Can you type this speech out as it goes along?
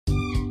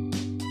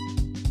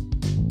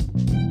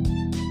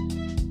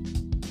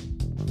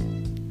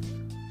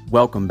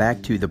Welcome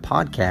back to the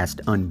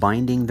podcast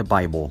Unbinding the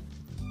Bible.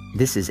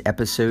 This is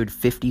episode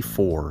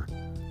 54,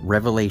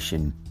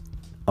 Revelation,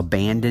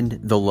 Abandoned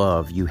the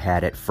Love You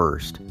Had at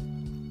First.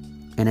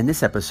 And in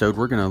this episode,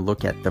 we're going to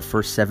look at the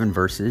first 7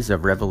 verses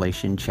of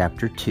Revelation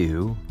chapter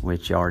 2,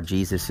 which are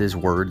Jesus'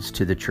 words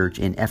to the church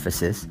in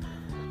Ephesus.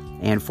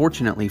 And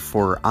fortunately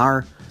for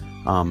our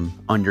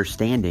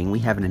understanding, we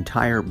have an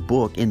entire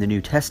book in the New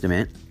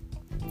Testament,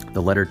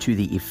 the letter to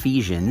the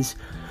Ephesians,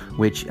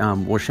 which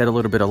will shed a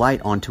little bit of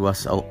light onto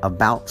us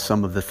about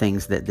some of the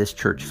things that this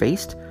church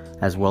faced,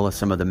 as well as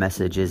some of the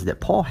messages that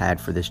Paul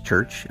had for this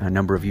church a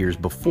number of years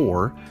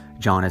before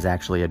John is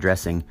actually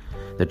addressing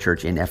the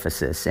church in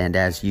Ephesus. And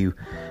as you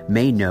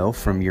may know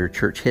from your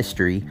church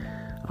history,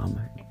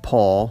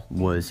 Paul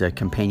was a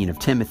companion of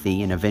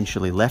Timothy and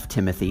eventually left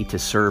Timothy to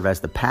serve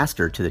as the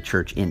pastor to the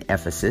church in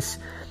Ephesus.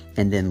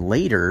 And then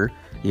later,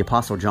 the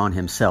Apostle John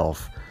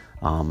himself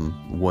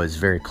was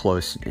very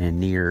close and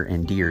near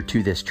and dear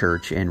to this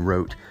church and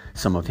wrote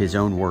some of his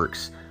own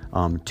works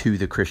to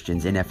the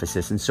Christians in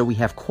Ephesus. And so we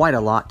have quite a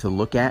lot to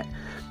look at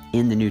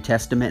in the New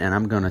Testament, and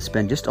I'm going to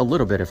spend just a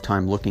little bit of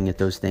time looking at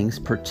those things,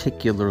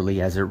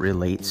 particularly as it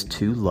relates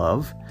to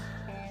love,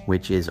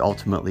 which is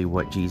ultimately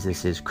what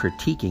Jesus is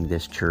critiquing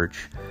this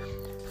church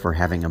for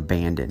having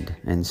abandoned.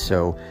 And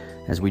so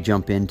as we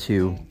jump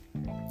into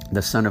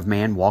the Son of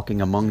Man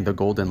walking among the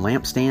golden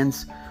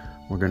lampstands,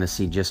 we're going to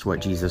see just what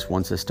Jesus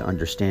wants us to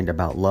understand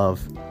about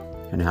love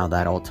and how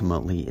that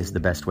ultimately is the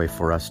best way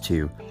for us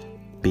to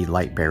be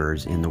light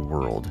bearers in the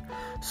world.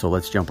 So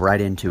let's jump right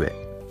into it.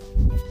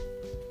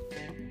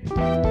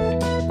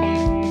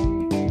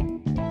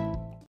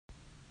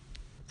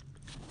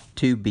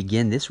 To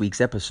begin this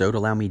week's episode,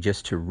 allow me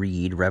just to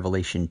read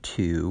Revelation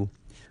 2,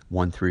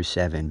 1 through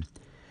 7.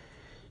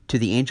 To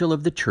the angel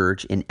of the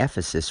church in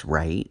Ephesus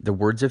write the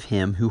words of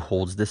him who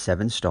holds the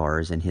 7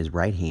 stars in his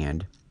right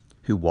hand,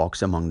 who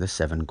walks among the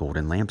 7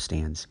 golden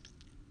lampstands.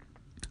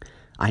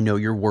 I know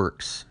your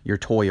works, your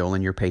toil,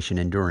 and your patient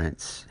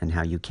endurance, and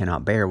how you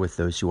cannot bear with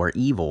those who are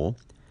evil,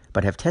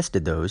 but have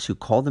tested those who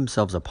call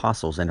themselves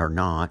apostles and are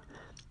not,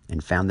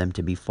 and found them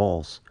to be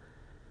false.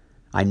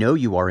 I know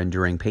you are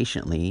enduring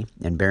patiently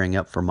and bearing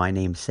up for my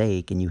name's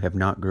sake, and you have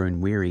not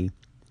grown weary.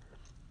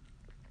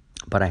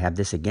 But I have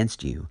this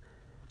against you,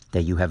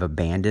 that you have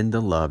abandoned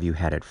the love you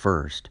had at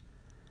first.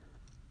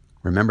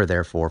 Remember,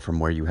 therefore, from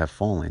where you have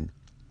fallen.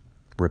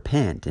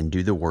 Repent and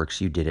do the works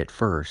you did at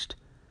first.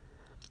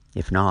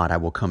 If not, I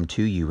will come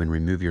to you and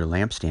remove your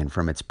lampstand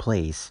from its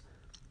place,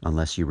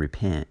 unless you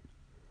repent.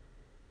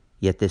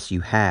 Yet this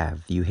you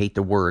have, you hate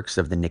the works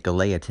of the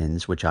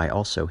Nicolaitans, which I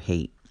also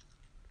hate.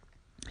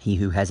 He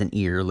who has an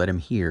ear, let him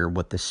hear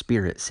what the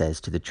Spirit says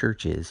to the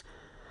churches.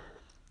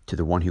 To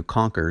the one who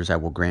conquers, I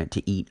will grant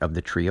to eat of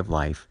the tree of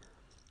life,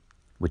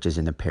 which is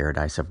in the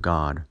paradise of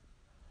God.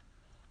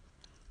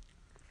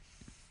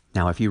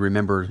 Now, if you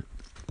remember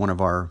one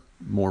of our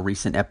more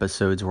recent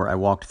episodes where I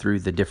walked through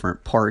the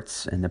different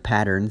parts and the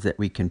patterns that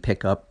we can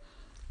pick up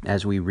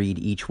as we read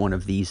each one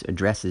of these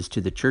addresses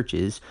to the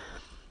churches,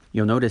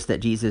 you'll notice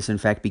that Jesus, in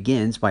fact,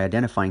 begins by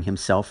identifying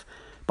himself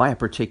by a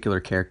particular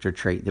character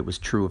trait that was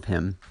true of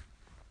him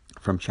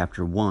from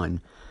chapter 1.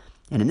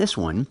 And in this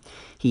one,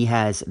 he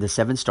has the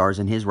 7 stars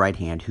in his right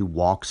hand who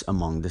walks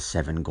among the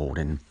 7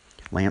 golden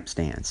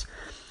lampstands.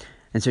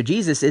 And so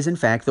Jesus is, in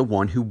fact, the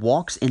one who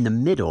walks in the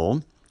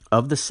middle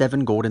of the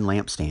 7 golden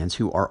lampstands,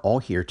 who are all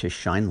here to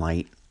shine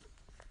light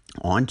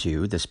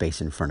onto the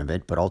space in front of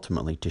it, but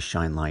ultimately to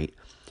shine light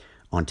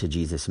onto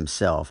Jesus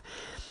himself.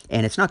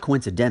 And it's not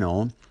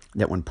coincidental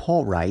that when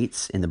Paul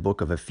writes in the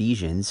book of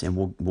Ephesians, and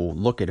we'll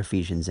look at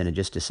Ephesians in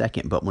just a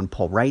second, but when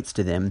Paul writes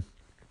to them,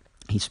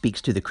 he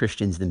speaks to the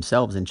Christians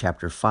themselves in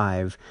chapter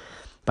 5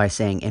 by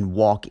saying, and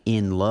walk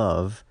in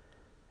love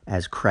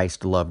as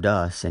Christ loved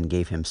us and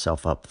gave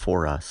himself up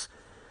for us.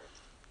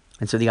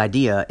 And so the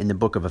idea in the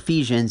book of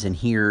Ephesians and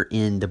here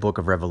in the book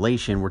of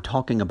Revelation, we're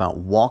talking about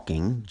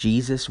walking,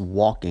 Jesus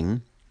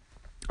walking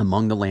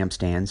among the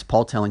lampstands,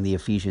 Paul telling the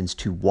Ephesians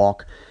to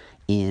walk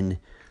in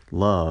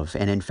love.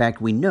 And in fact,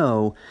 we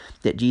know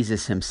that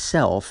Jesus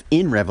himself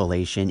in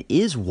Revelation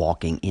is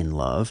walking in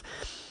love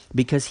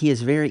because he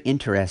is very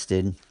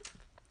interested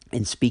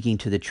in speaking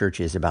to the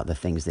churches about the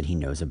things that he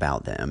knows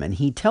about them. And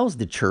he tells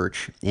the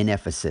church in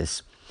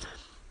Ephesus,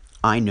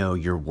 I know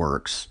your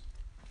works.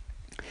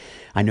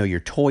 I know your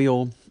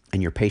toil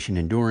and your patient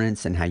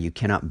endurance and how you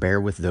cannot bear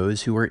with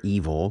those who are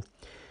evil,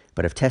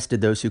 but have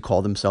tested those who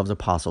call themselves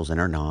apostles and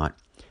are not,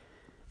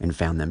 and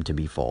found them to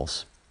be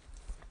false.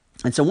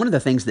 And so one of the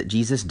things that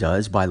Jesus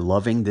does by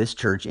loving this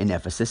church in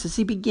Ephesus is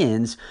he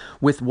begins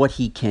with what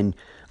he can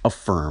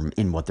affirm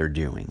in what they're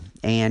doing.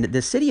 And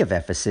the city of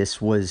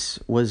Ephesus was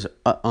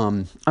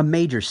a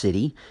major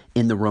city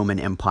in the Roman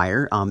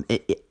Empire,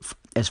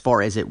 as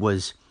far as it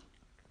was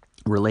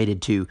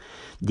related to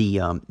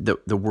the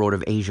world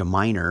of Asia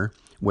Minor,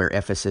 where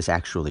Ephesus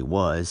actually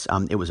was.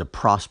 It was a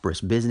prosperous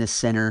business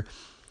center,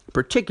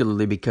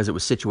 particularly because it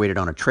was situated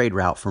on a trade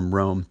route from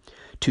Rome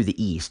to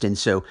the east. And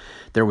so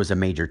there was a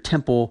major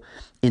temple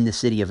in the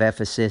city of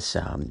Ephesus,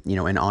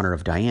 in honor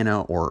of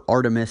Diana or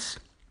Artemis.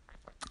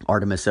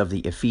 Artemis of the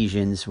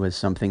Ephesians was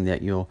something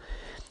that you'll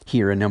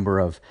hear a number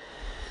of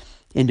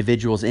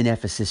individuals in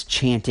Ephesus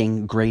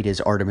chanting, "Great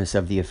is Artemis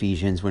of the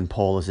Ephesians," when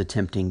Paul is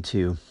attempting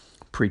to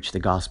preach the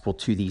gospel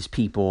to these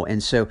people.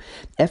 And so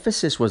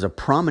Ephesus was a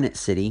prominent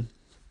city.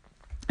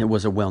 It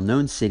was a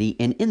well-known city,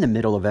 and in the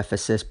middle of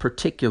Ephesus,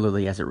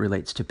 particularly as it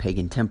relates to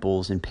pagan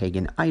temples and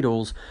pagan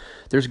idols,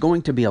 there's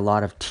going to be a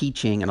lot of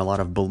teaching and a lot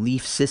of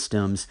belief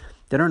systems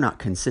that are not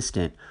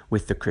consistent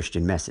with the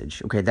Christian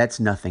message. Okay, that's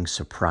nothing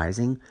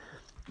surprising.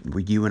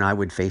 You and I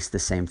would face the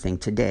same thing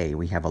today.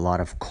 We have a lot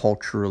of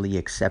culturally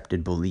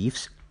accepted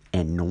beliefs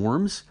and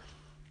norms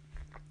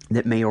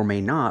that may or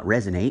may not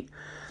resonate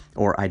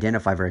or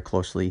identify very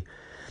closely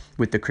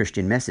with the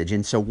Christian message.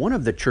 And so one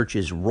of the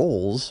church's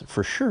roles,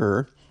 for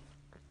sure,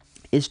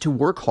 is to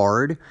work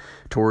hard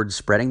toward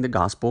spreading the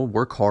gospel,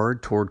 work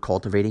hard toward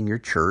cultivating your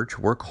church,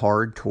 work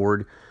hard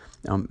toward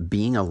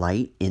being a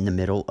light in the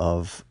middle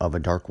of a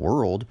dark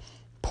world.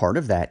 Part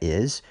of that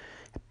is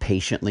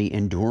patiently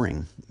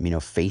enduring,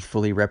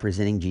 faithfully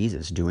representing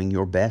Jesus, doing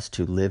your best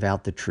to live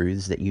out the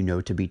truths that you know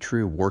to be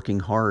true, working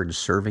hard,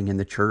 serving in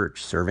the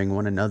church, serving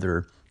one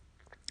another,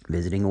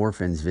 visiting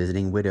orphans,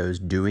 visiting widows,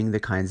 doing the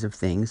kinds of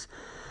things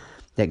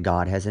that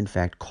God has in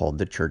fact called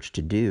the church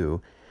to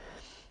do.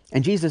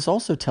 And Jesus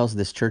also tells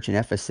this church in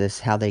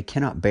Ephesus how they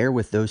cannot bear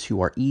with those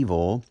who are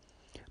evil,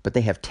 but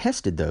they have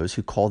tested those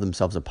who call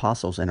themselves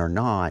apostles and are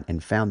not,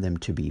 and found them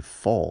to be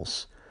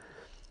false.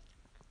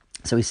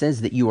 So he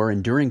says that you are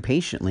enduring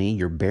patiently,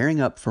 you're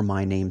bearing up for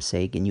my name's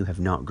sake, and you have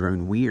not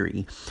grown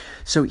weary.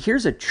 So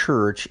here's a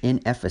church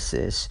in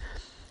Ephesus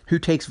who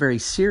takes very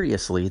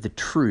seriously the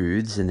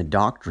truths and the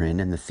doctrine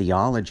and the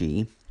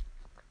theology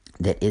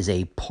that is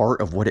a part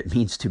of what it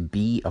means to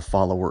be a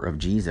follower of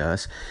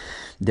Jesus.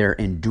 They're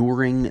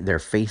enduring, they're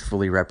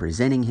faithfully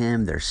representing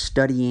him, they're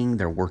studying,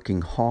 they're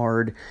working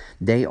hard.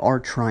 They are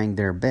trying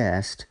their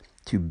best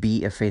to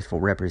be a faithful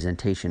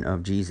representation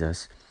of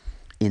Jesus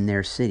in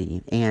their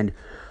city. And,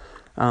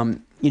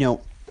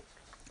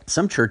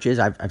 some churches,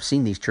 I've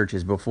seen these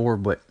churches before,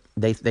 but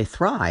they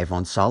thrive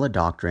on solid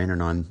doctrine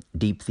and on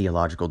deep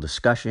theological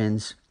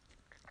discussions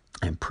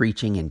and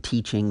preaching and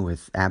teaching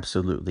with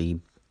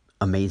absolutely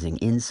amazing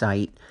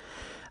insight.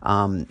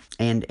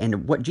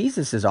 And what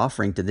Jesus is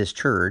offering to this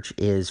church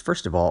is,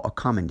 first of all, a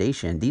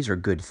commendation. These are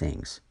good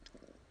things.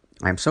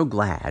 I'm so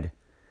glad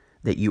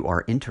that you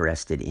are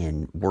interested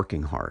in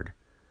working hard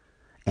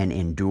and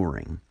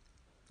enduring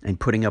and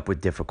putting up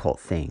with difficult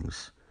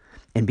things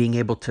and being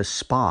able to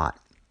spot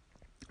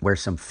where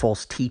some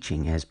false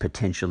teaching has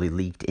potentially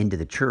leaked into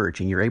the church,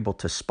 and you're able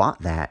to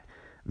spot that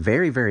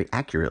very, very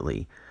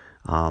accurately.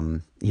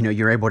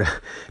 You're able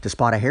to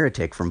spot a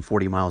heretic from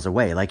 40 miles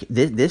away. Like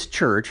this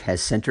church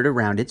has centered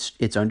around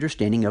its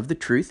understanding of the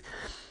truth,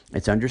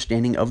 its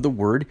understanding of the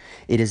word.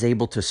 It is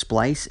able to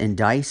splice and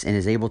dice and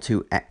is able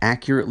to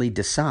accurately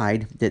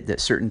decide that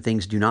certain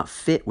things do not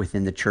fit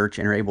within the church,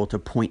 and are able to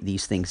point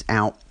these things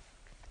out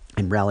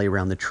and rally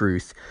around the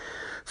truth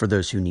for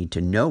those who need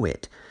to know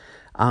it.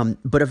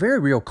 But a very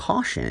real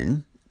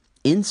caution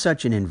in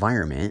such an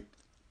environment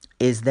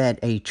is that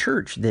a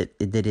church that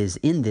is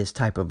in this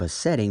type of a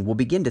setting will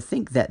begin to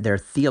think that their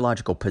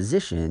theological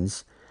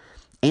positions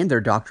and their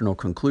doctrinal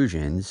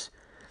conclusions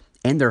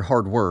and their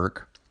hard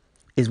work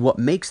is what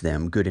makes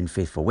them good and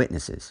faithful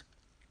witnesses.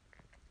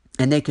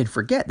 And they can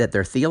forget that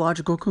their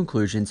theological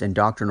conclusions and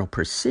doctrinal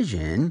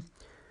precision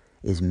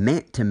is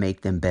meant to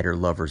make them better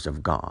lovers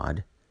of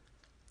God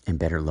and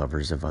better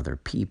lovers of other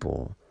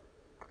people.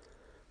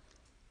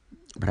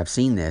 But I've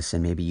seen this,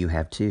 and maybe you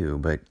have too,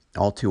 but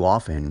all too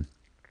often,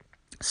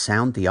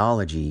 sound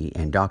theology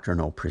and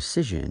doctrinal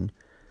precision,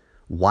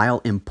 while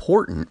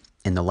important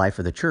in the life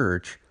of the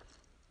church,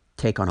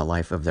 take on a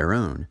life of their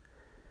own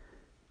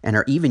and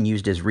are even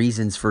used as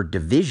reasons for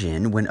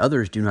division when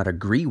others do not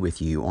agree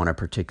with you on a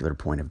particular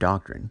point of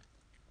doctrine.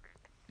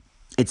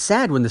 It's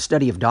sad when the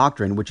study of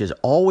doctrine, which is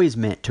always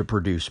meant to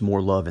produce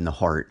more love in the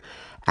heart,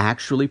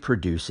 actually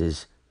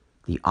produces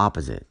the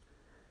opposite.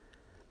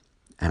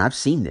 And I've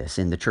seen this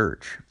in the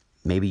church.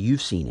 Maybe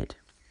you've seen it.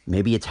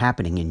 Maybe it's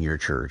happening in your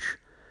church.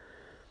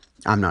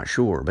 I'm not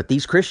sure. But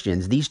these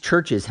Christians, these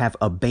churches have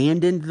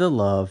abandoned the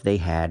love they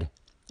had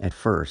at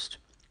first.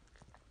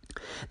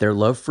 Their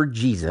love for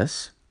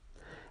Jesus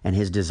and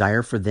his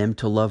desire for them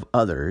to love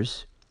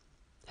others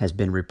has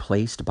been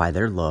replaced by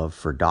their love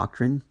for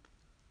doctrine,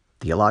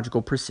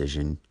 theological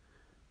precision,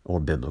 or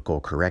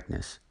biblical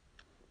correctness.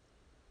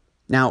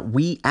 Now,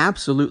 we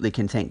absolutely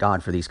can thank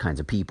God for these kinds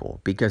of people,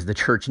 because the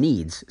church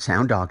needs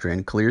sound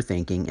doctrine, clear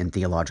thinking, and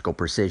theological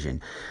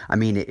precision. I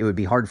mean, it would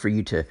be hard for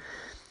you to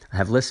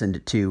have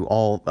listened to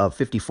all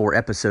 54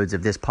 episodes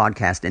of this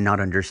podcast and not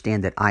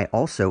understand that I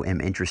also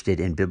am interested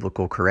in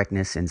biblical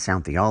correctness and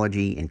sound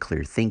theology and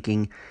clear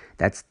thinking.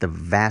 That's the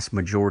vast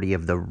majority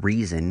of the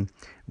reason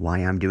why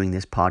I'm doing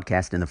this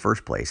podcast in the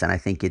first place. And I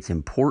think it's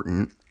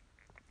important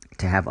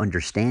to have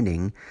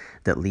understanding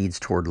that leads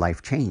toward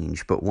life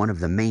change. But one of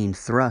the main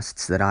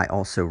thrusts that I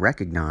also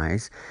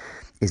recognize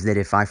is that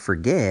if I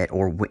forget,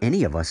 or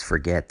any of us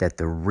forget, that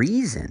the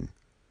reason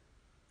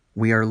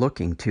we are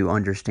looking to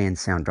understand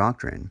sound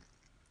doctrine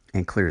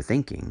and clear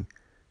thinking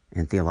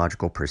and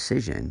theological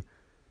precision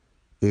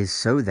is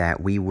so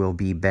that we will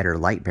be better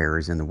light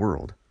bearers in the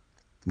world.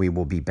 We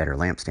will be better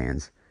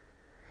lampstands.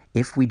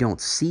 If we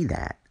don't see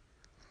that,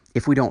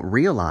 if we don't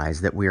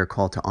realize that we are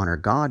called to honor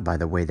God by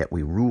the way that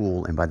we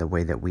rule and by the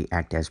way that we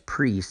act as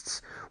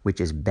priests, which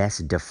is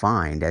best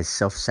defined as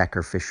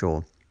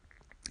self-sacrificial,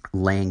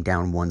 laying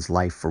down one's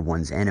life for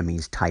one's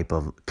enemies type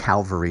of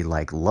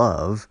Calvary-like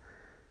love,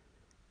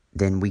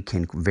 then we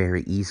can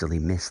very easily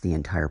miss the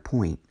entire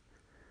point.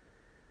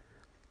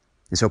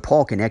 And so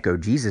Paul can echo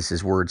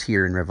Jesus' words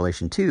here in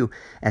Revelation 2,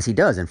 as he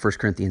does in 1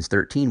 Corinthians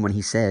 13 when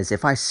he says,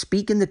 "If I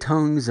speak in the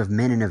tongues of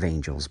men and of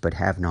angels, but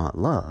have not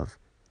love,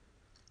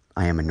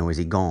 I am a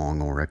noisy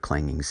gong or a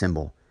clanging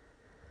cymbal.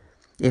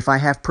 If I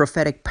have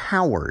prophetic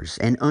powers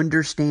and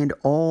understand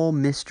all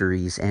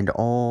mysteries and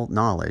all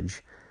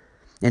knowledge,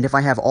 and if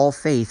I have all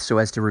faith so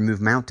as to remove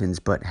mountains,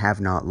 but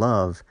have not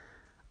love,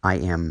 I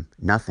am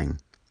nothing.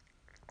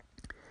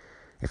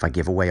 If I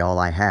give away all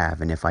I have,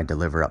 and if I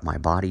deliver up my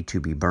body to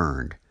be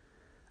burned,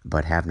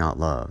 but have not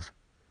love,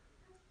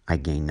 I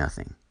gain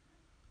nothing."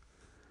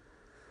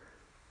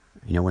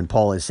 You know, when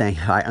Paul is saying,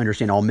 I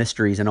understand all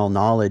mysteries and all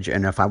knowledge,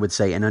 and if I would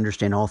say, and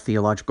understand all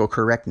theological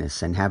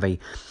correctness, and have a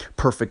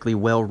perfectly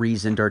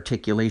well-reasoned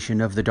articulation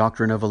of the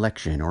doctrine of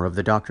election, or of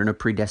the doctrine of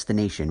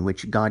predestination,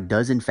 which God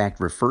does in fact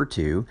refer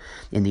to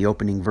in the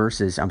opening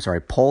verses,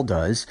 Paul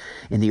does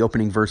in the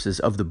opening verses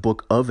of the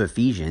book of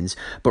Ephesians,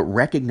 but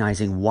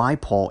recognizing why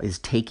Paul is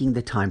taking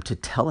the time to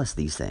tell us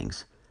these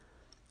things.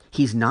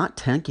 He's not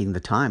taking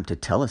the time to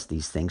tell us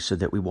these things so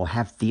that we will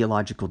have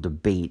theological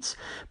debates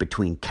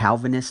between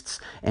Calvinists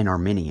and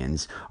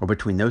Arminians, or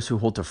between those who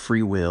hold to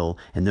free will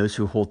and those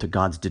who hold to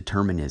God's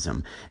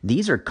determinism.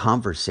 These are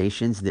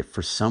conversations that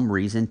for some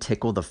reason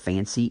tickle the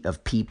fancy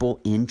of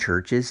people in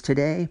churches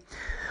today.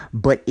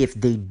 But if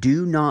they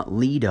do not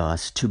lead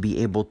us to be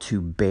able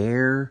to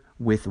bear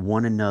with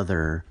one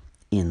another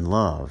in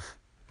love,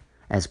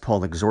 as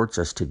Paul exhorts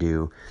us to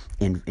do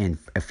in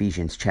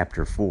Ephesians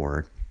chapter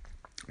 4,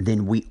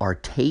 then we are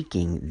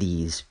taking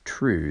these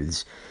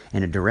truths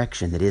in a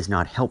direction that is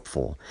not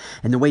helpful.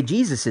 And the way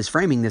Jesus is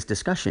framing this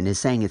discussion is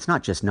saying it's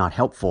not just not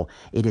helpful,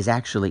 it is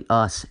actually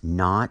us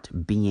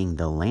not being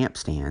the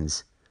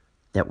lampstands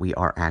that we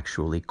are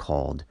actually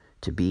called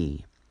to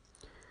be.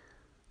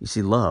 You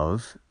see,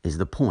 love is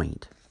the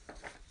point.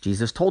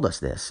 Jesus told us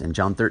this in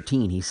John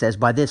 13. He says,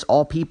 "By this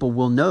all people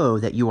will know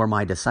that you are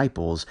my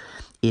disciples,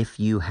 if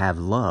you have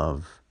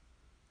love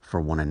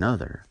for one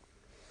another."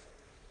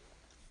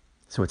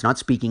 So it's not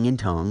speaking in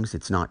tongues.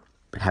 It's not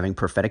having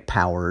prophetic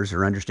powers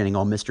or understanding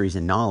all mysteries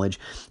and knowledge.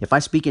 If I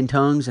speak in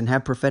tongues and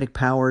have prophetic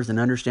powers and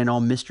understand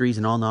all mysteries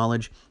and all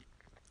knowledge,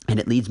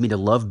 and it leads me to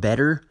love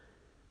better,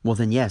 well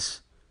then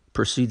yes,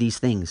 pursue these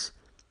things.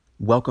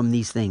 Welcome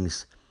these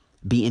things.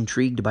 Be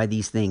intrigued by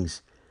these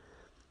things.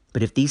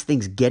 But if these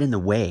things get in the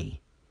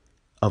way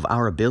of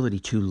our ability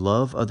to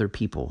love other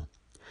people,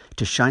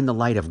 to shine the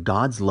light of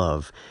God's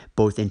love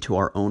both into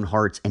our own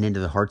hearts and into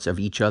the hearts of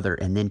each other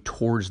and then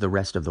towards the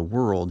rest of the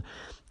world,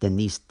 then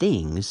these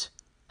things,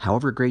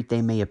 however great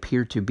they may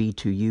appear to be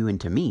to you and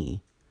to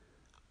me,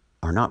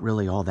 are not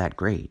really all that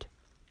great.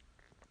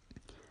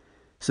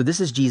 So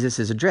this is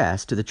Jesus'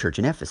 address to the church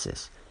in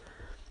Ephesus.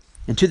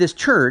 And to this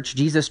church,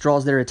 Jesus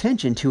draws their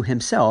attention to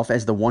himself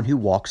as the one who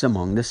walks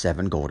among the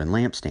 7 golden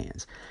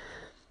lampstands.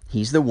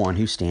 He's the one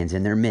who stands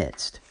in their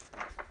midst.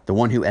 The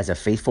one who, as a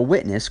faithful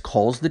witness,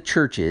 calls the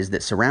churches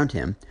that surround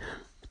him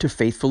to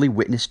faithfully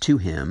witness to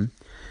him,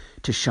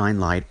 to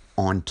shine light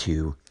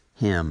onto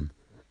him.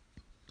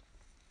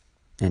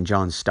 And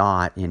John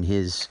Stott, in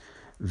his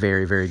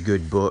very, very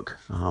good book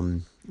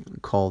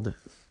called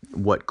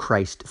What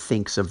Christ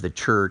Thinks of the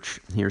Church,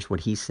 here's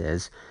what he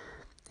says.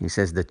 He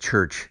says, "The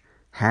church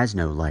has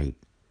no light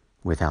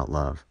without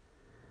love.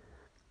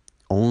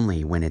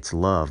 Only when its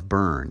love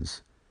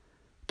burns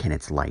can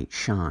its light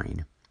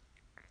shine."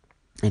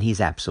 And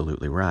he's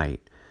absolutely right.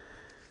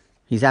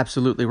 He's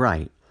absolutely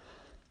right.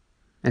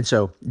 And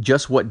so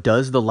just what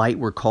does the light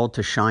we're called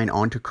to shine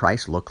onto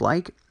Christ look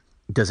like?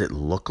 Does it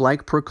look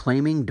like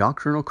proclaiming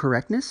doctrinal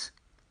correctness?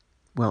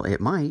 Well,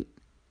 it might,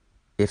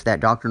 if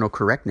that doctrinal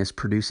correctness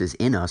produces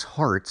in us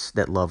hearts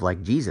that love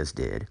like Jesus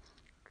did.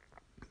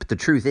 But the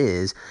truth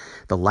is,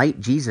 the light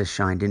Jesus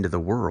shined into the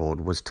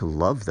world was to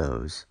love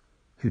those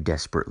who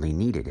desperately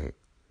needed it.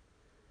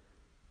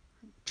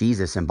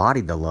 Jesus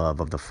embodied the love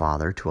of the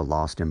Father to a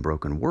lost and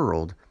broken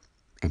world,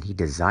 and he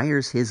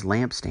desires his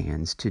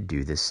lampstands to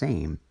do the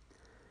same.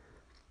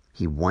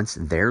 He wants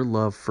their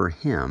love for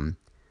him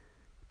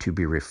to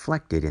be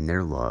reflected in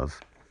their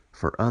love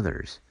for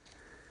others.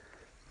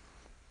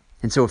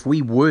 And so if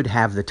we would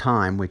have the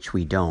time, which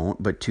we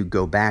don't, but to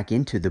go back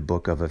into the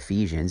book of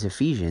Ephesians,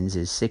 Ephesians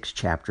is 6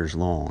 chapters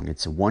long.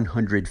 It's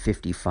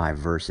 155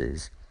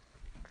 verses.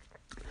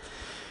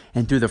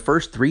 And through the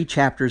first 3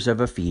 chapters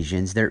of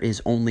Ephesians, there is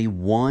only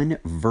one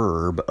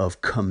verb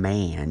of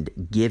command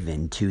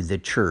given to the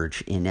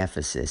church in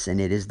Ephesus, and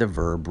it is the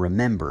verb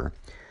remember.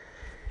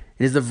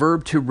 It is the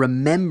verb to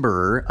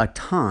remember a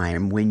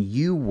time when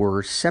you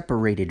were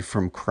separated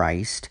from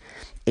Christ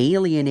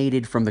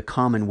alienated from the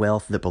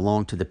commonwealth that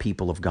belonged to the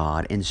people of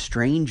God, and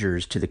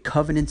strangers to the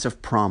covenants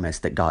of promise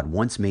that God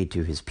once made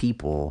to his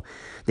people,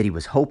 that he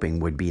was hoping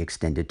would be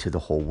extended to the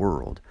whole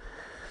world.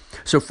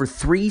 So for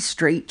 3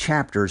 straight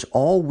chapters,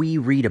 all we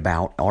read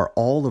about are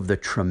all of the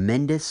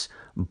tremendous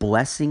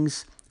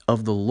blessings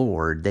of the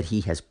Lord that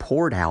he has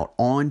poured out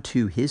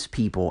onto his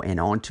people and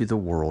onto the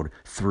world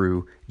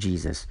through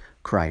Jesus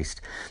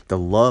Christ. The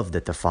love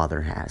that the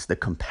Father has, the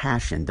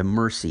compassion, the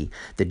mercy,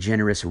 the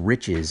generous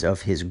riches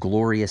of his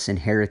glorious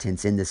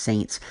inheritance in the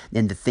saints,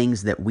 and the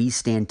things that we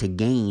stand to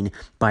gain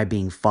by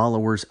being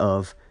followers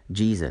of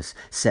Jesus,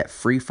 set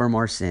free from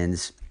our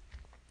sins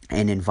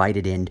and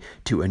invited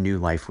into a new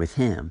life with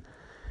him.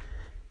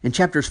 In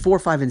chapters 4,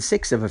 5, and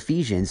 6 of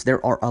Ephesians,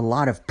 there are a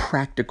lot of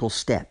practical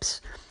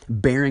steps.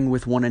 Bearing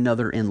with one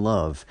another in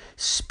love,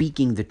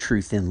 speaking the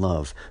truth in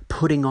love,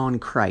 putting on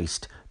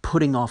Christ,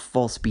 putting off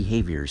false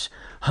behaviors,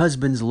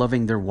 husbands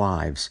loving their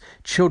wives,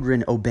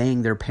 children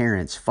obeying their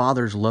parents,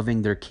 fathers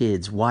loving their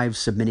kids, wives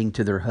submitting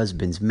to their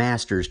husbands,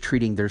 masters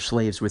treating their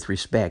slaves with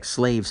respect,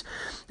 slaves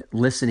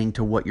listening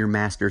to what your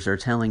masters are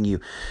telling you.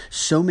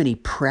 So many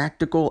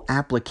practical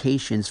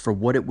applications for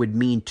what it would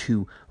mean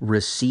to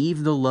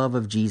receive the love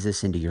of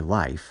Jesus into your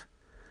life.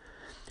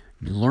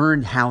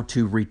 Learn how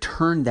to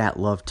return that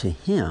love to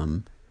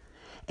him,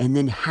 and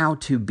then how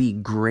to be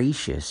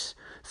gracious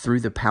through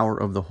the power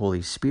of the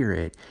Holy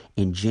Spirit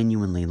in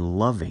genuinely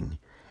loving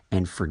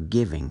and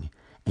forgiving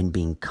and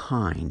being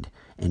kind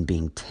and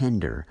being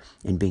tender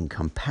and being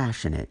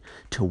compassionate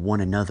to one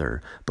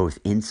another, both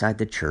inside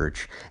the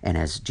church and,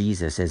 as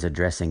Jesus is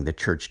addressing the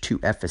church to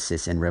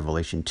Ephesus in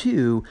Revelation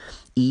 2,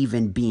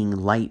 even being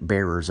light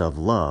bearers of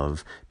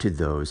love to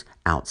those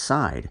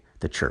outside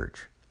the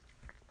church.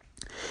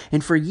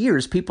 And for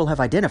years, people have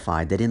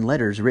identified that in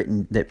letters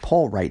written, that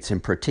Paul writes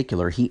in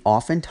particular, he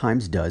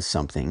oftentimes does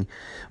something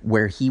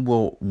where he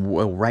will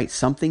write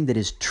something that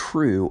is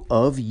true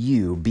of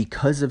you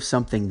because of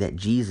something that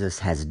Jesus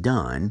has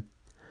done.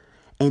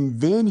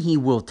 And then he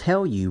will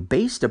tell you,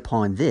 based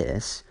upon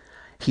this,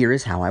 here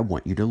is how I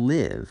want you to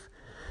live.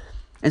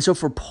 And so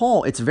for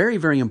Paul, it's very,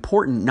 very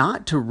important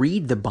not to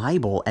read the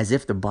Bible as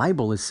if the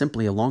Bible is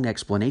simply a long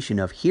explanation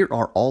of here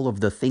are all of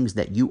the things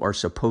that you are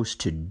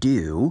supposed to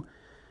do.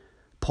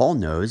 Paul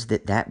knows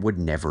that that would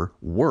never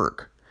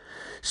work.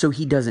 So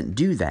he doesn't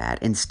do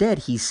that. Instead,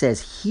 he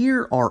says,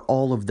 here are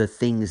all of the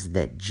things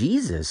that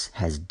Jesus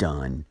has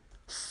done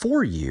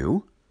for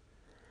you.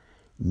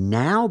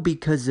 Now,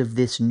 because of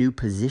this new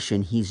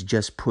position he's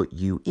just put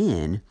you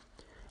in,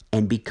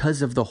 and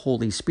because of the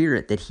Holy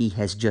Spirit that he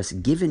has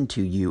just given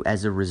to you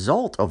as a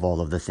result of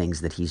all of the things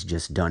that he's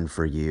just done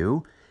for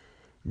you,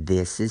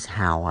 this is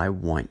how I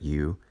want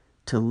you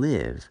to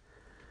live.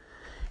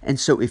 And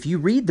so if you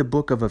read the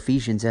book of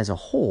Ephesians as a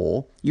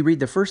whole, you read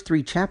the first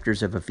 3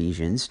 chapters of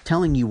Ephesians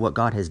telling you what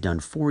God has done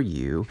for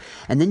you,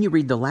 and then you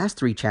read the last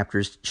 3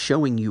 chapters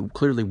showing you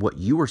clearly what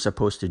you are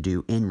supposed to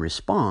do in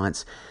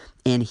response.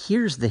 And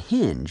here's the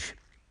hinge.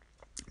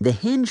 The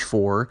hinge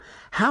for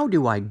how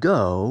do I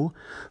go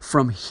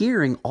from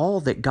hearing all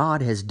that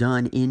God has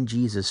done in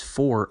Jesus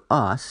for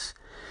us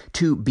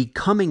to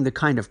becoming the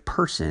kind of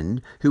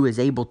person who is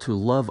able to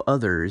love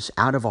others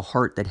out of a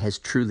heart that has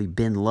truly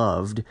been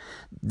loved.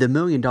 The $1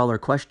 million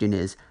question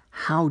is,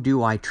 how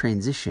do I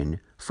transition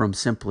from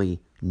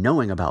simply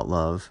knowing about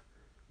love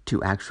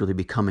to actually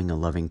becoming a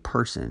loving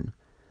person?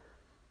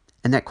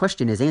 And that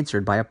question is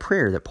answered by a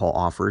prayer that Paul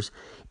offers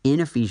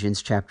in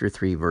Ephesians chapter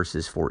 3,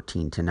 verses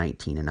 14 to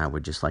 19. And I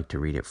would just like to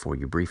read it for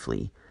you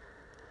briefly.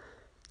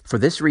 For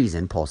this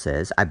reason, Paul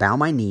says, I bow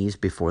my knees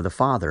before the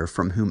Father,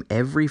 from whom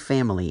every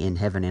family in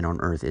heaven and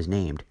on earth is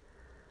named,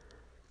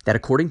 that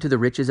according to the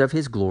riches of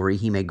his glory,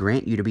 he may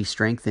grant you to be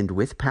strengthened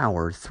with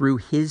power through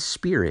his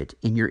Spirit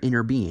in your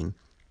inner being,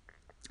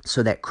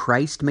 so that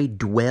Christ may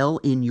dwell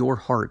in your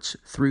hearts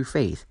through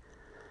faith,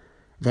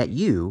 that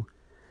you,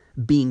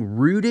 being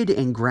rooted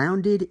and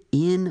grounded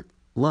in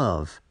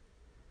love,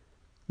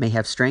 may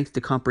have strength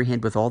to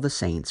comprehend with all the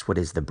saints what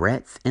is the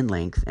breadth and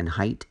length and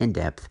height and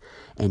depth,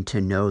 and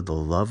to know the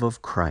love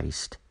of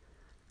Christ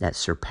that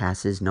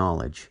surpasses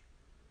knowledge,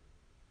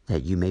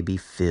 that you may be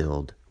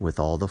filled with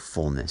all the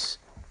fullness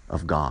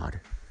of God.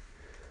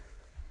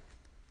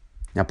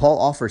 Now, Paul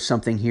offers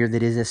something here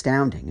that is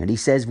astounding. And he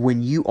says,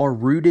 when you are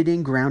rooted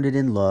and grounded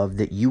in love,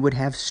 that you would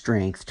have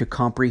strength to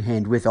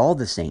comprehend with all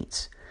the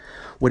saints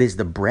what is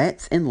the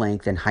breadth and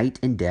length and height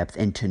and depth,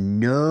 and to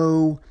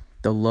know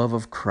the love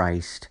of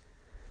Christ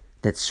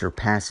that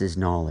surpasses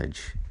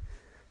knowledge.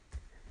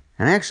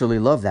 And I actually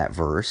love that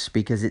verse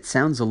because it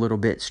sounds a little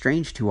bit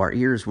strange to our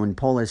ears when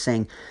Paul is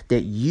saying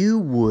that you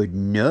would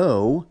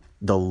know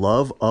the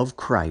love of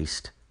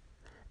Christ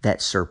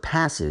that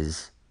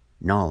surpasses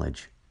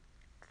knowledge.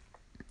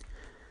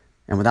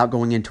 And without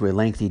going into a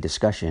lengthy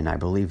discussion, I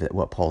believe that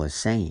what Paul is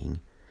saying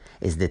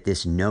is that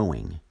this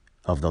knowing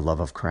of the love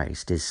of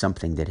Christ is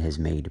something that has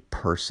made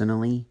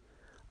personally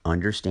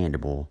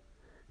understandable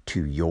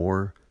to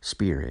your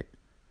spirit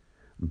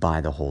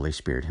by the Holy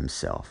Spirit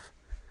himself.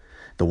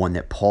 The one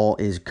that Paul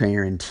is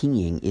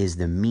guaranteeing is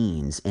the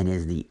means and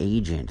is the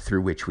agent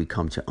through which we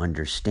come to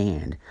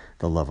understand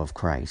the love of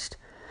Christ.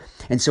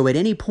 And so at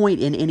any point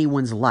in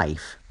anyone's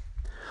life,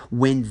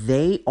 when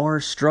they are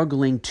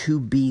struggling to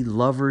be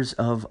lovers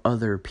of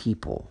other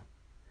people,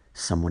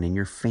 someone in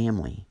your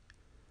family,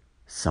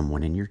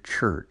 someone in your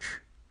church,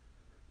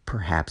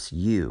 perhaps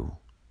you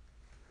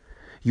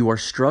are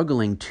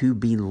struggling to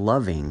be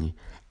loving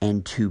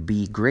and to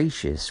be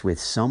gracious with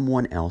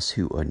someone else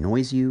who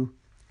annoys you,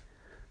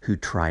 who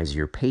tries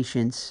your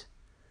patience,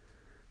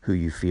 who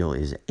you feel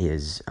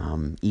is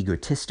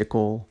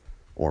egotistical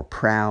or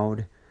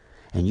proud,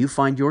 and you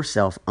find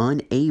yourself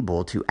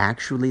unable to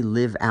actually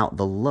live out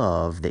the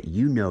love that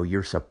you know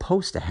you're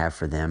supposed to have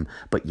for them,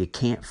 but you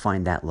can't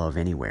find that love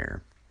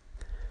anywhere.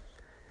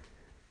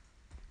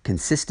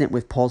 Consistent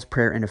with Paul's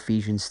prayer in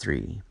Ephesians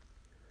 3,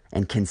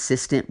 and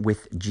consistent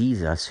with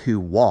Jesus who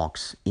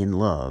walks in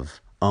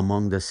love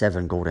among the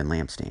 7 golden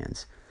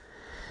lampstands,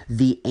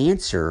 the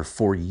answer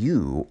for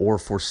you or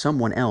for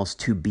someone else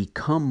to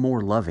become more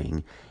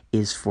loving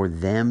is for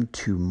them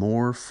to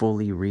more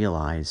fully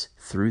realize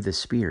through the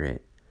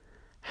Spirit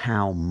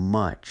how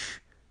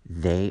much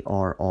they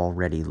are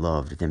already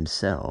loved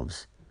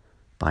themselves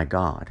by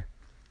God.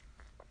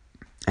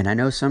 And I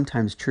know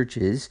sometimes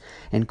churches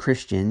and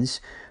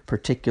Christians,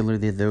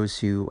 particularly those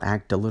who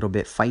act a little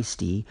bit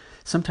feisty,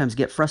 sometimes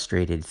get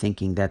frustrated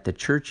thinking that the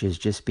church is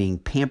just being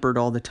pampered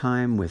all the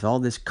time with all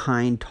this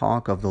kind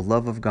talk of the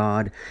love of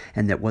God,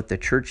 and that what the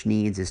church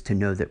needs is to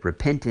know that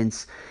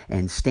repentance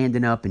and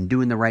standing up and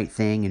doing the right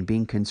thing and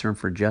being concerned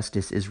for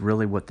justice is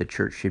really what the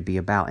church should be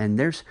about. And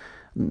there's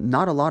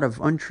not a lot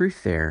of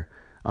untruth there.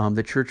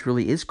 The church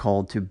really is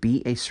called to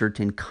be a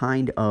certain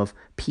kind of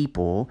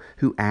people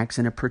who acts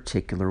in a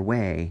particular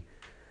way.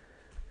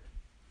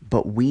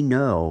 But we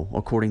know,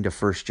 according to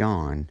 1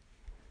 John,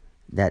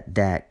 that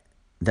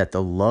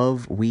the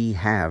love we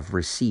have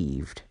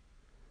received,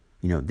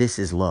 this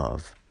is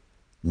love.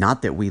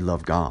 Not that we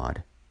love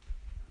God,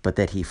 but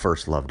that He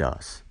first loved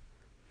us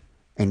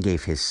and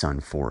gave His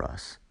Son for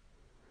us.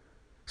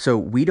 So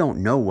we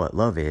don't know what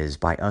love is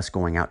by us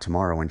going out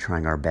tomorrow and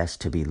trying our best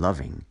to be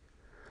loving.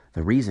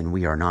 The reason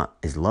we are not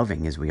as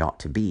loving as we ought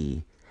to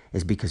be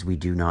is because we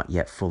do not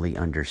yet fully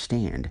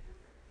understand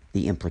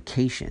the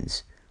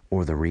implications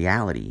or the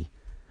reality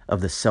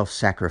of the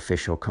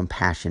self-sacrificial,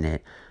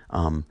 compassionate,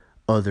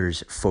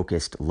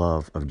 others-focused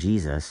love of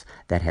Jesus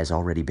that has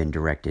already been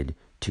directed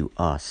to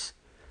us.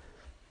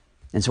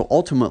 And so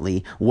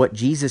ultimately, what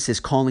Jesus is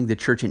calling the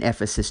church in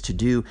Ephesus to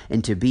do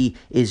and to be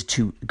is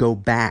to go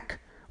back,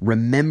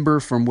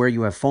 remember from where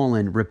you have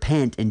fallen,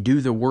 repent, and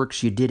do the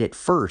works you did at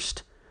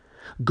first.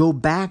 Go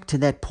back to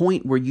that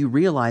point where you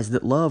realize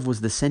that love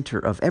was the center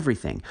of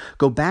everything.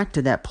 Go back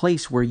to that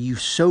place where you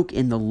soak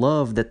in the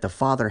love that the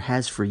Father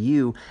has for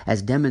you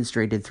as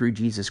demonstrated through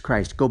Jesus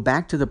Christ. Go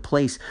back to the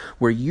place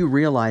where you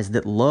realize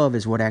that love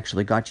is what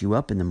actually got you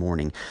up in the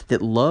morning,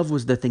 that love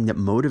was the thing that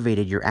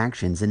motivated your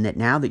actions, and that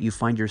now that you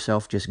find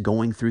yourself just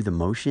going through the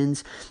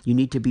motions, you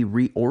need to be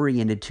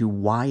reoriented to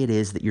why it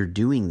is that you're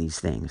doing these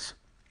things.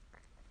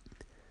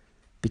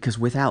 Because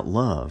without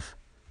love,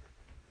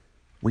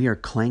 we are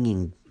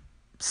clanging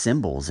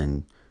cymbals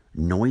and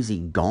noisy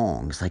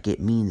gongs like it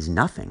means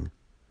nothing.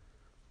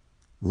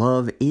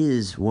 Love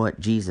is what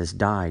Jesus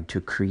died to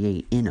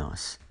create in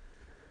us.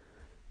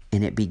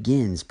 And it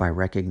begins by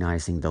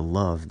recognizing the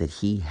love that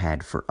He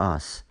had for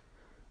us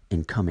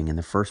in coming in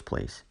the first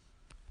place.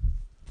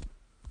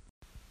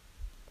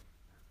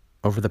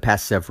 Over the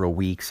past several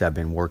weeks, I've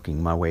been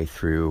working my way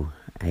through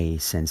a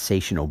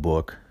sensational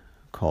book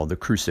called The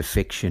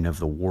Crucifixion of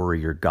the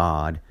Warrior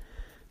God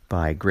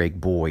by Greg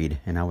Boyd,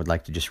 and I would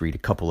like to just read a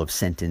couple of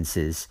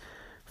sentences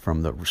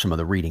from some of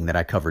the reading that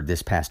I covered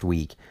this past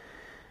week.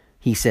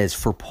 He says,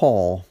 "For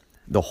Paul,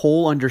 the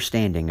whole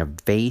understanding of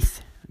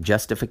faith,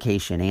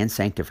 justification, and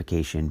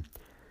sanctification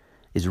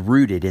is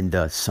rooted in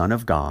the Son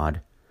of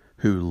God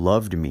who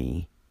loved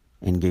me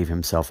and gave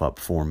Himself up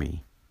for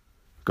me."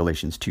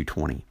 Galatians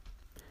 2:20.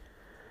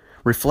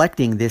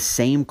 Reflecting this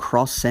same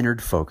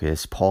cross-centered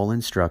focus, Paul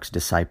instructs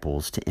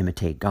disciples to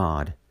imitate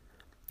God,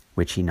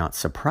 which he not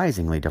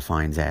surprisingly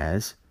defines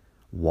as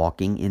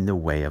walking in the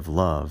way of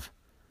love,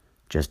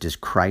 just as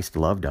Christ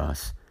loved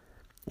us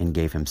and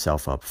gave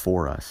Himself up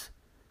for us.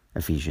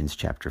 Ephesians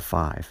chapter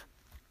 5.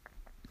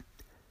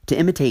 To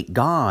imitate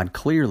God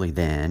clearly,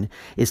 then,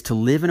 is to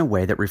live in a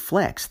way that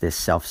reflects this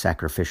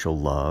self-sacrificial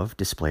love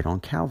displayed on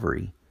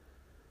Calvary.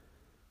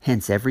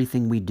 Hence,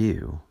 everything we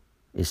do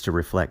is to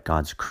reflect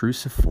God's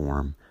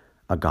cruciform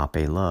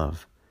agape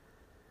love.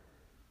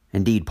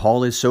 Indeed,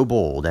 Paul is so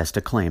bold as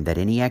to claim that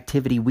any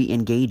activity we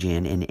engage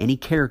in and any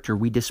character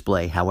we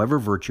display, however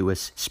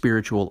virtuous,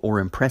 spiritual, or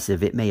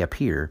impressive it may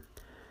appear,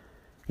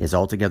 is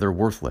altogether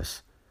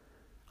worthless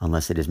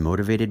unless it is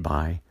motivated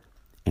by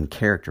and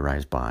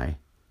characterized by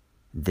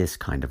this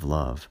kind of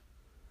love.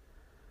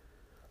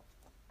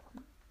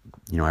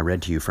 I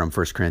read to you from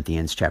 1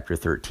 Corinthians chapter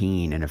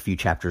 13, and a few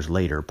chapters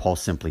later, Paul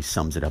simply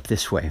sums it up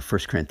this way.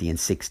 1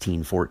 Corinthians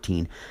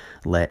 16:14,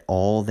 "Let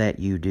all that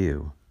you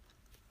do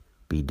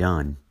be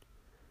done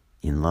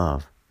in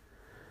love."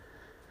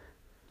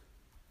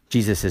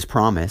 Jesus'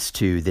 promise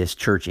to this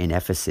church in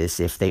Ephesus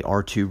if they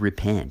are to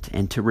repent.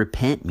 And to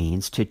repent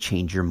means to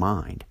change your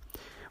mind.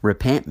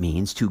 Repent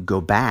means to go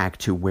back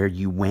to where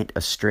you went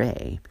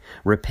astray.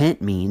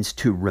 Repent means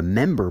to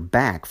remember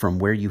back from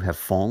where you have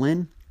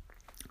fallen,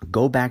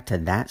 go back to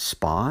that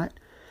spot,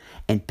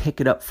 and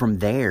pick it up from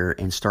there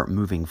and start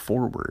moving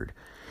forward.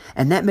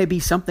 And that may be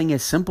something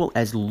as simple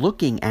as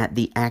looking at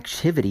the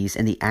activities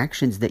and the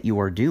actions that you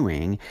are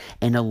doing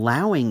and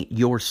allowing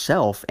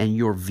yourself and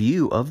your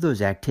view of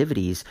those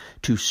activities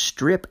to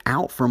strip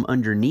out from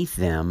underneath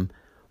them.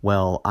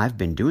 Well, I've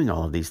been doing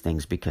all of these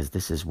things because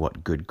this is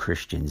what good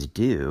Christians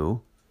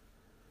do.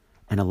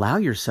 And allow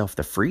yourself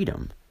the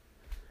freedom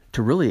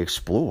to really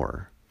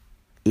explore,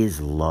 is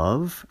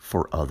love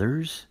for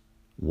others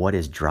what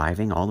is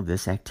driving all of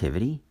this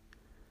activity?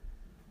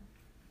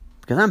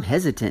 Because I'm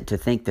hesitant to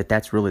think that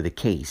that's really the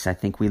case. I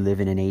think we live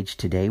in an age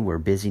today where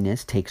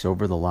busyness takes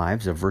over the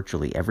lives of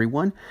virtually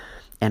everyone,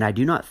 and I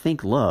do not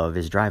think love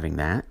is driving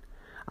that.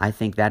 I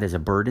think that is a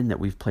burden that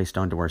we've placed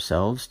onto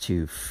ourselves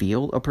to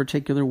feel a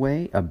particular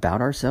way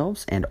about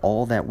ourselves and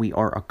all that we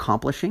are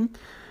accomplishing,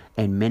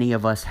 and many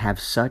of us have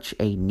such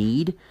a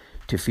need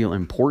to feel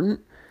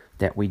important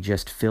that we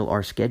just fill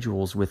our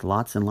schedules with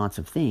lots and lots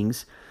of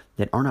things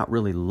that are not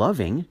really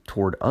loving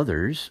toward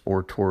others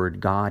or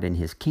toward God and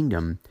His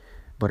kingdom,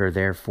 but are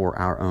there for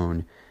our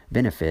own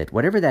benefit.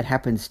 Whatever that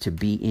happens to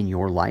be in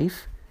your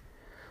life,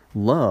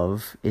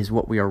 love is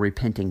what we are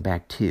repenting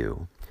back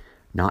to.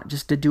 Not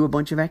just to do a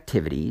bunch of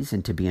activities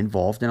and to be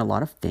involved in a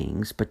lot of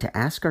things, but to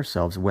ask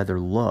ourselves whether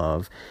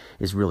love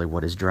is really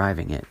what is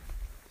driving it.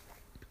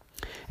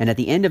 And at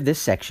the end of this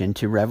section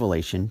to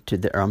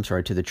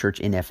the church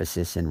in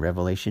Ephesus in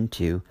Revelation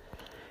 2,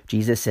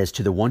 Jesus says,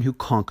 "To the one who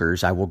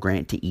conquers, I will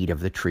grant to eat of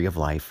the tree of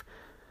life,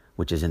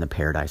 which is in the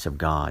paradise of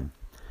God."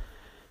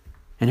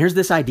 And here's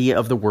this idea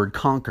of the word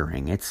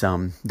conquering. It's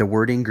the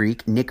word in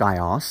Greek,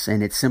 nikaios,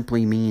 and it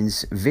simply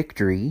means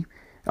victory.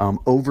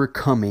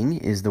 Overcoming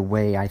is the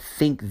way I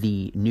think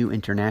the New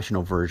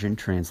International Version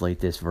translate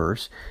this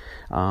verse,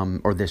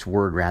 or this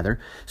word rather.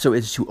 So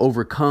it's to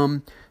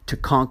overcome, to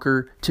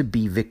conquer, to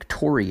be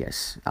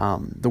victorious.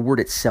 The word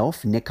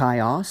itself,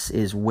 nikaios,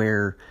 is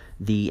where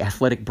the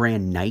athletic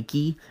brand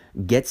Nike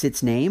gets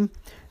its name.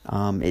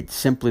 It's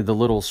simply the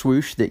little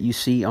swoosh that you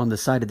see on the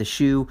side of the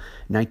shoe.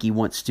 Nike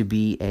wants to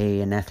be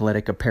an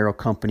athletic apparel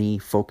company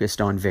focused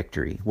on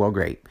victory. Well,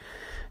 great.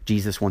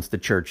 Jesus wants the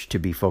church to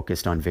be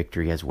focused on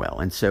victory as well.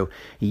 And so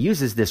he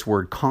uses this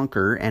word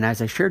conquer, and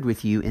as I shared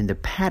with you in the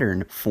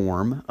pattern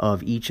form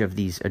of each of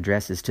these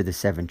addresses to the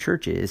 7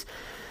 churches,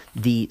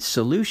 the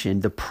solution,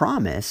 the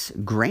promise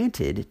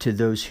granted to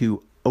those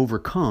who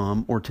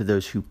overcome or to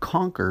those who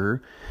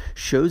conquer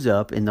shows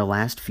up in the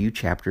last few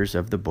chapters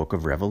of the book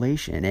of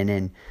Revelation. And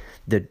in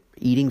the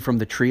eating from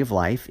the tree of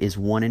life is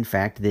one, in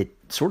fact, that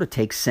sort of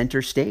takes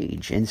center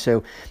stage. And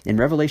so in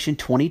Revelation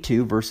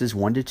 22, verses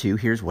 1-2,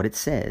 here's what it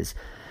says.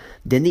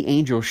 "Then the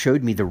angel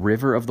showed me the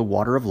river of the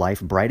water of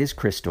life, bright as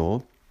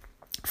crystal,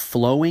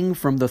 flowing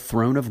from the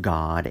throne of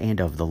God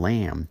and of the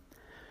Lamb,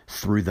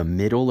 through the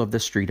middle of the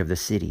street of the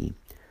city.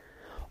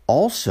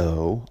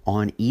 Also,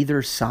 on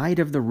either side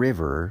of the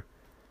river,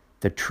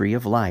 the tree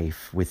of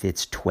life with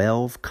its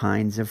 12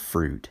 kinds of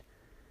fruit,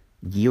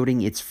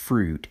 yielding its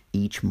fruit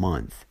each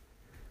month.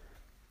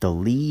 The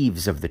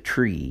leaves of the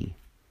tree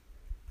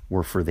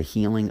were for the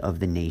healing of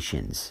the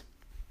nations."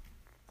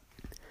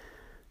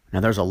 Now,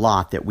 there's a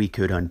lot that we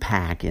could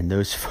unpack in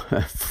those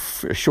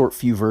short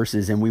few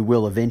verses, and we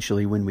will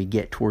eventually when we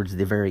get towards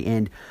the very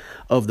end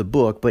of the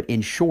book. But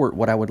in short,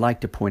 what I would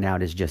like to point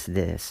out is just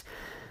this.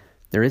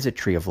 There is a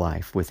tree of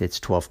life with its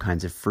 12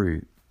 kinds of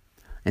fruit,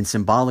 and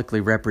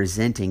symbolically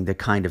representing the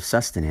kind of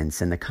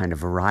sustenance and the kind of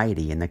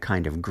variety and the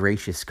kind of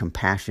gracious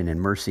compassion and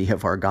mercy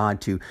of our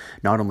God to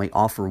not only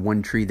offer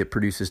one tree that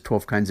produces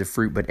 12 kinds of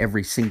fruit, but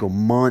every single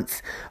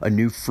month a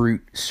new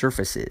fruit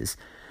surfaces.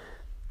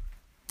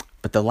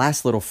 But the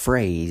last little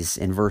phrase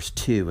in verse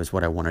 2 is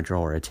what I want to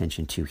draw our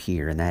attention to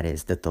here, and that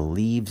is that the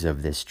leaves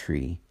of this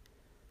tree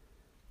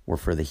were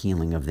for the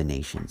healing of the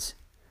nations.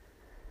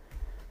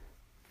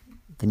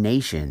 The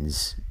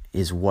nations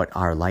is what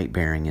our light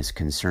bearing is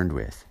concerned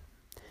with.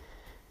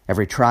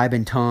 Every tribe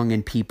and tongue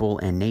and people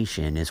and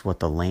nation is what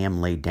the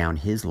Lamb laid down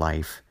his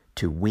life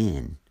to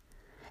win.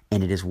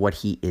 And it is what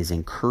he is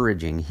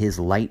encouraging his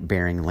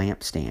light-bearing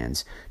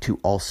lampstands to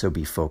also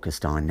be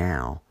focused on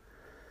now.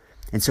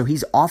 And so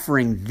he's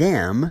offering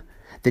them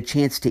the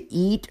chance to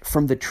eat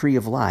from the tree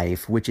of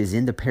life, which is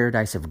in the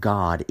paradise of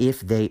God,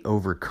 if they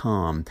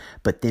overcome.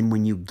 But then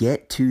when you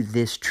get to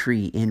this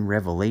tree in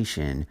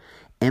Revelation,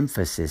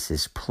 emphasis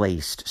is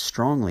placed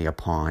strongly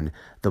upon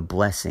the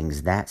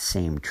blessings that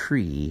same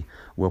tree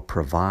will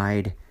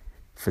provide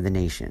for the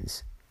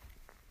nations.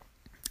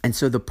 And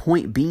so the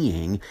point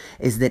being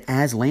is that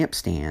as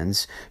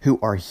lampstands who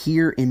are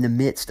here in the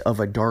midst of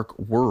a dark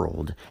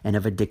world and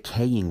of a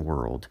decaying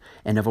world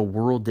and of a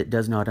world that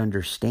does not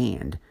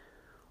understand,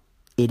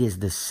 it is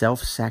the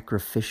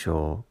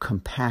self-sacrificial,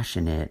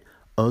 compassionate,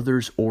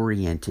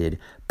 others-oriented,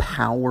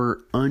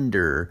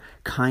 power-under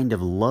kind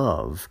of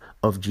love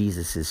of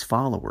Jesus's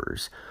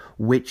followers,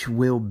 which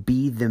will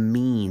be the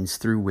means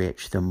through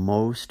which the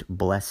most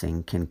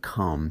blessing can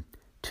come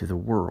to the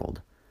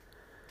world.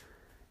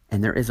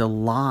 And there is a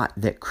lot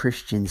that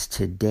Christians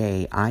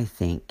today, I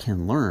think,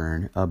 can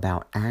learn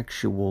about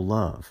actual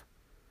love.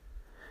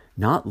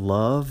 Not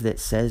love that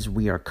says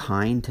we are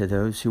kind to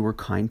those who are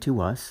kind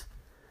to us,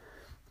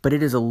 but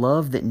it is a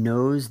love that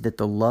knows that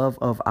the love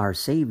of our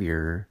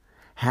Savior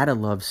had a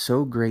love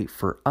so great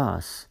for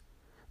us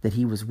that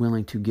he was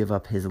willing to give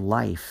up his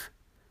life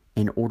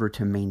in order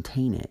to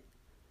maintain it.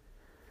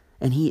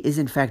 And he is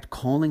in fact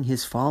calling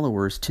his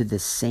followers to the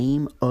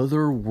same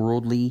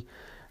otherworldly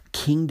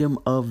kingdom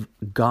of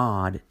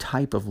God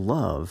type of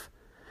love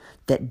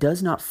that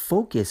does not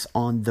focus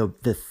on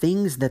the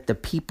things that the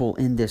people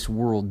in this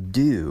world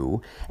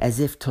do, as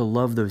if to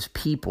love those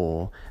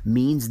people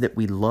means that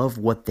we love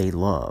what they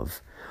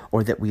love,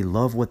 or that we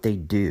love what they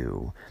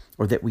do,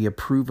 or that we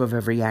approve of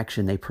every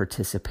action they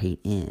participate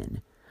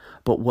in.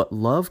 But what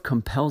love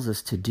compels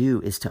us to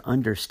do is to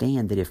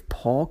understand that if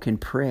Paul can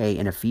pray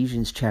in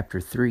Ephesians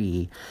chapter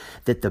 3,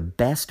 that the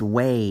best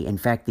way, in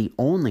fact, the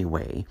only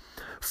way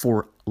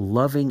for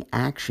loving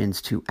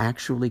actions to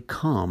actually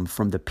come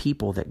from the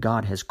people that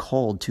God has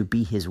called to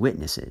be his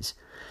witnesses,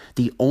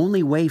 the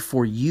only way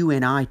for you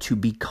and I to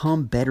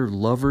become better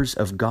lovers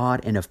of God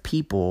and of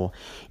people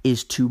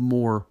is to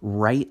more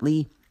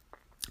rightly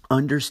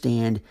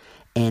understand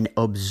and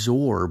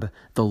absorb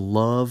the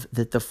love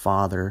that the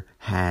Father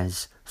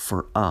has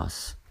for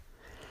us.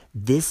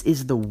 This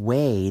is the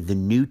way the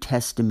New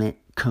Testament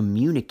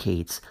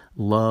communicates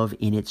love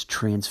in its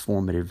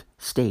transformative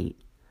state.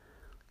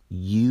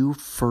 You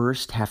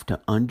first have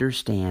to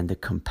understand the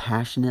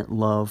compassionate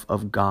love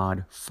of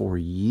God for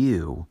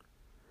you,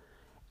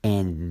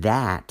 and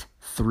that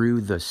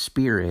through the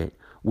Spirit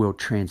will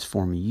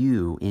transform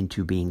you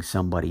into being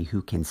somebody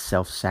who can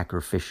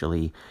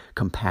self-sacrificially,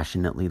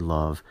 compassionately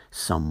love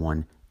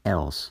someone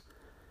else.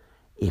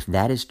 If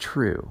that is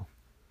true,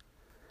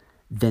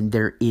 then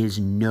there is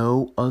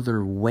no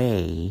other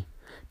way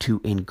to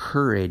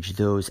encourage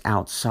those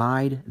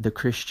outside the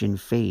Christian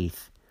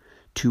faith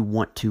to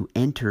want to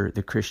enter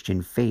the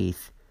Christian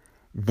faith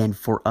than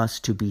for us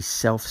to be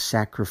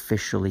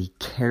self-sacrificially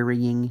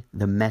carrying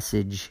the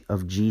message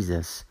of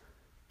Jesus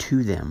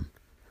to them.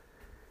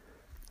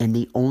 And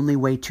the only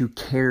way to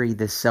carry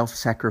the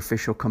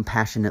self-sacrificial,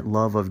 compassionate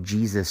love of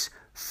Jesus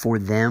for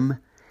them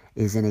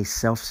is in a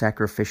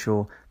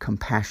self-sacrificial,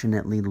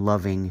 compassionately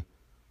loving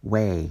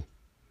way.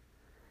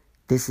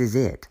 This is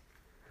it.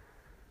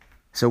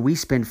 So we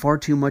spend far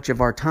too much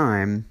of our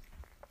time,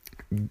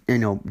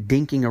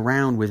 dinking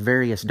around with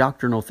various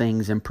doctrinal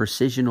things and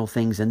precisional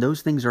things, and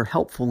those things are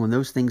helpful and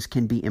those things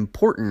can be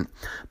important,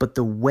 but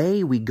the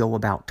way we go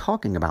about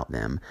talking about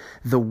them,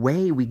 the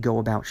way we go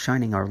about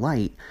shining our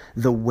light,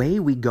 the way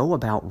we go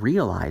about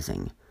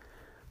realizing,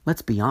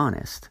 let's be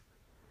honest,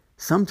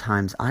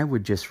 sometimes I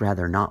would just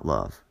rather not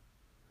love.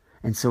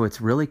 And so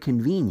it's really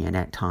convenient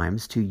at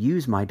times to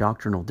use my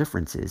doctrinal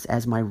differences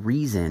as my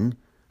reason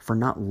for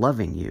not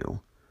loving you.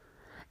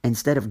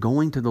 Instead of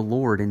going to the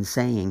Lord and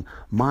saying,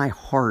 my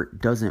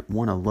heart doesn't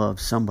want to love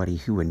somebody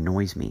who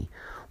annoys me.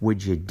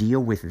 Would you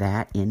deal with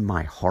that in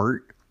my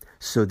heart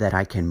so that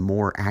I can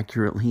more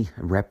accurately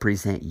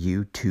represent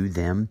you to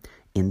them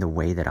in the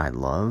way that I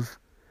love?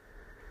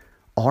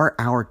 Are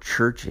our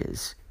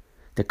churches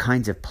the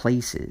kinds of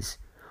places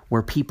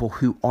where people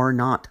who are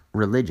not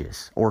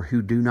religious or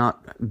who do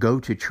not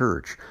go to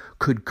church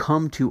could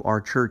come to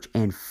our church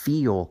and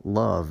feel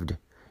loved,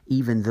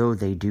 even though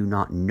they do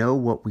not know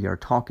what we are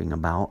talking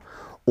about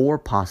or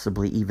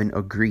possibly even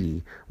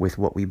agree with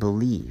what we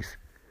believe?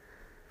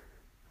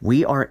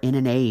 We are in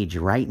an age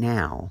right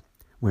now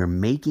where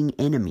making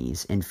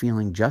enemies and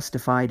feeling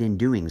justified in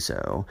doing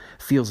so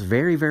feels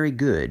very, very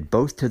good,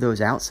 both to those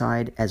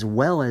outside as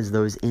well as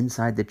those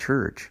inside the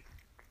church.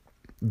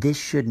 This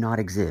should not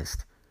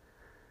exist.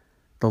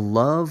 The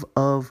love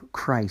of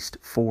Christ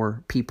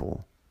for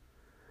people,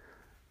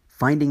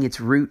 finding its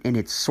root and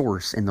its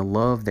source in the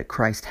love that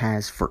Christ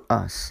has for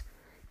us,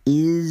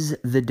 is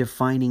the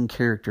defining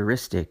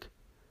characteristic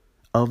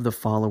of the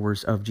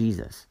followers of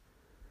Jesus.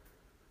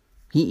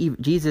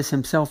 Jesus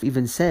himself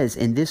even says,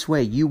 in this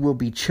way you will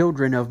be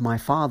children of my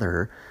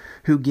Father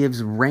who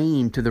gives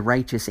rain to the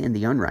righteous and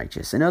the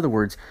unrighteous. In other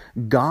words,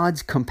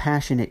 God's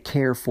compassionate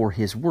care for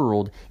his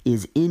world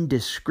is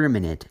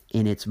indiscriminate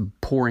in its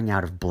pouring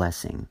out of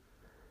blessing.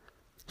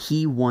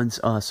 He wants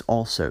us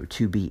also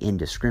to be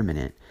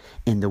indiscriminate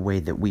in the way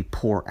that we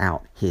pour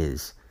out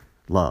his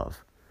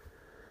love.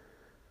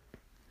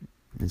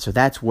 And so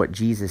that's what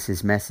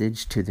Jesus'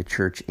 message to the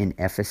church in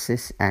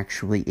Ephesus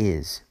actually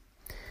is.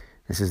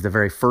 This is the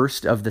very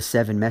first of the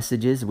 7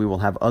 messages. We will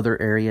have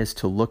other areas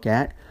to look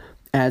at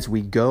as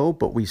we go,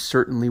 but we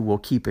certainly will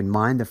keep in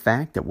mind the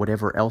fact that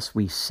whatever else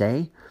we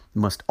say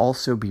must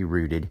also be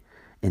rooted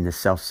in the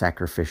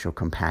self-sacrificial,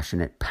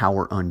 compassionate,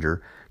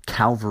 power-under,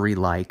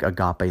 Calvary-like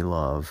agape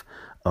love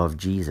of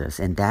Jesus.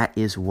 And that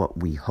is what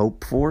we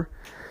hope for.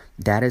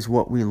 That is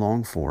what we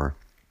long for.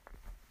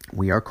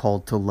 We are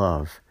called to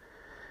love.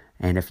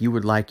 And if you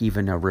would like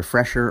even a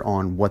refresher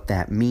on what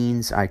that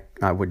means, I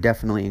would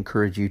definitely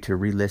encourage you to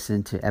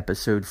re-listen to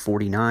episode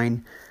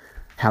 49,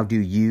 How Do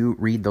You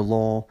Read the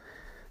Law?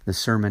 The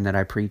sermon that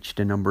I preached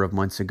a number of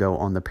months ago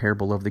on the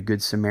parable of the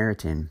Good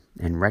Samaritan,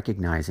 and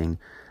recognizing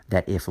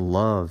that if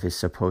love is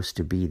supposed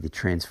to be the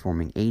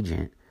transforming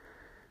agent,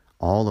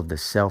 all of the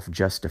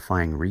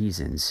self-justifying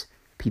reasons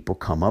people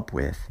come up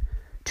with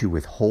to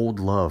withhold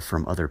love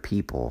from other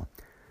people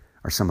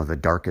are some of the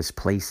darkest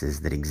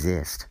places that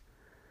exist.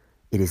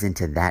 It is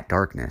into that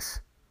darkness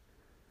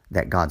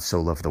that God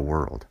so loved the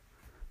world,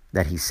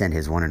 that he sent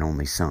his one and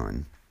only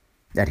Son,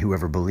 that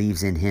whoever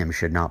believes in him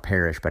should not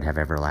perish but have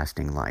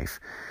everlasting life.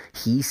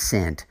 He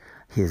sent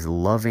his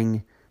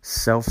loving,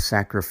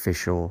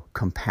 self-sacrificial,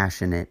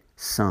 compassionate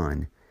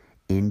Son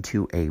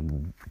into a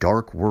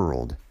dark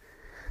world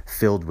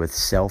filled with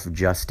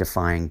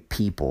self-justifying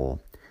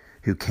people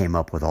who came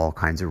up with all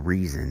kinds of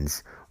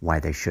reasons why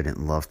they shouldn't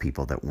love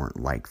people that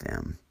weren't like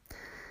them.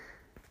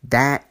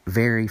 That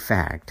very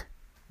fact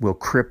will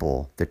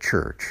cripple the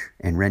church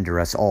and render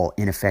us all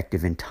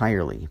ineffective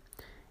entirely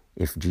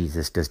if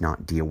Jesus does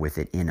not deal with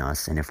it in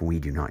us, and if we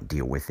do not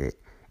deal with it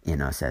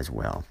in us as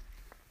well.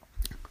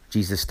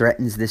 Jesus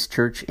threatens this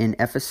church in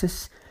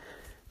Ephesus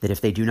that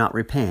if they do not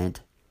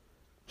repent,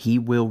 he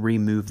will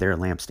remove their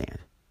lampstand.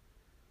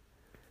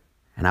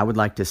 And I would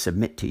like to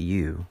submit to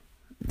you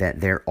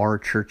that there are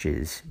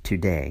churches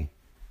today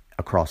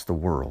across the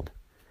world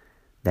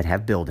that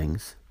have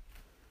buildings,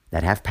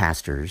 that have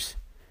pastors,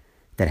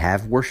 that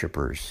have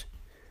worshipers,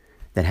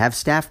 that have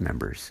staff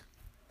members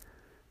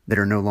that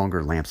are no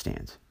longer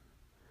lampstands,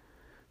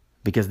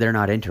 because they're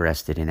not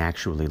interested in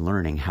actually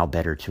learning how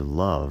better to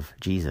love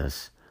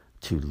Jesus,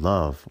 to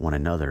love one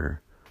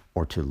another,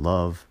 or to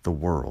love the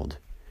world.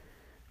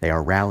 They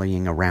are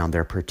rallying around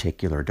their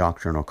particular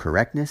doctrinal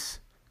correctness,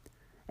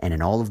 and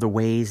in all of the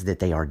ways that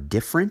they are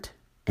different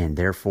and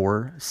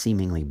therefore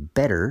seemingly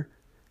better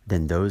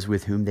than those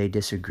with whom they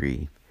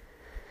disagree.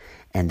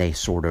 And they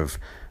sort of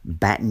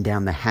batten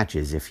down the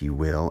hatches, if you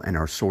will, and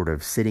are sort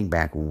of sitting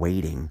back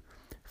waiting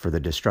for the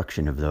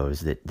destruction of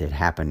those that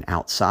happen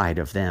outside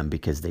of them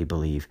because they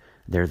believe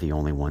they're the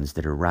only ones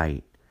that are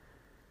right.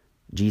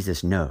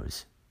 Jesus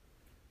knows.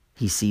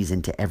 He sees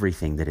into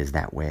everything that is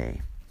that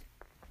way.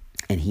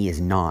 And he is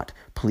not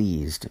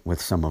pleased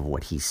with some of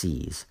what he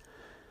sees,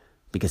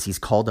 because he's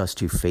called us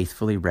to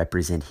faithfully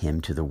represent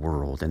him to the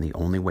world. And the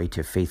only way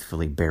to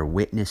faithfully bear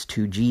witness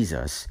to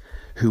Jesus,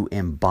 who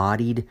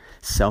embodied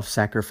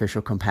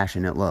self-sacrificial,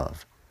 compassionate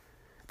love,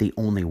 the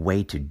only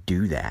way to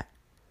do that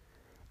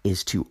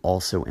is to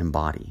also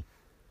embody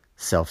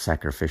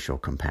self-sacrificial,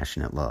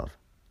 compassionate love.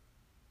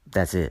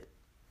 That's it.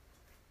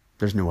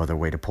 There's no other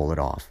way to pull it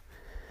off.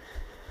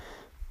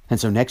 And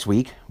so next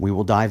week, we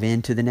will dive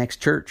into the next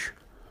church,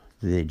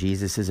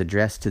 Jesus'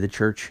 address to the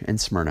church in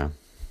Smyrna.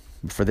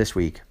 For this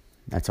week,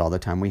 that's all the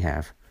time we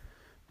have.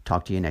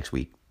 Talk to you next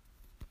week.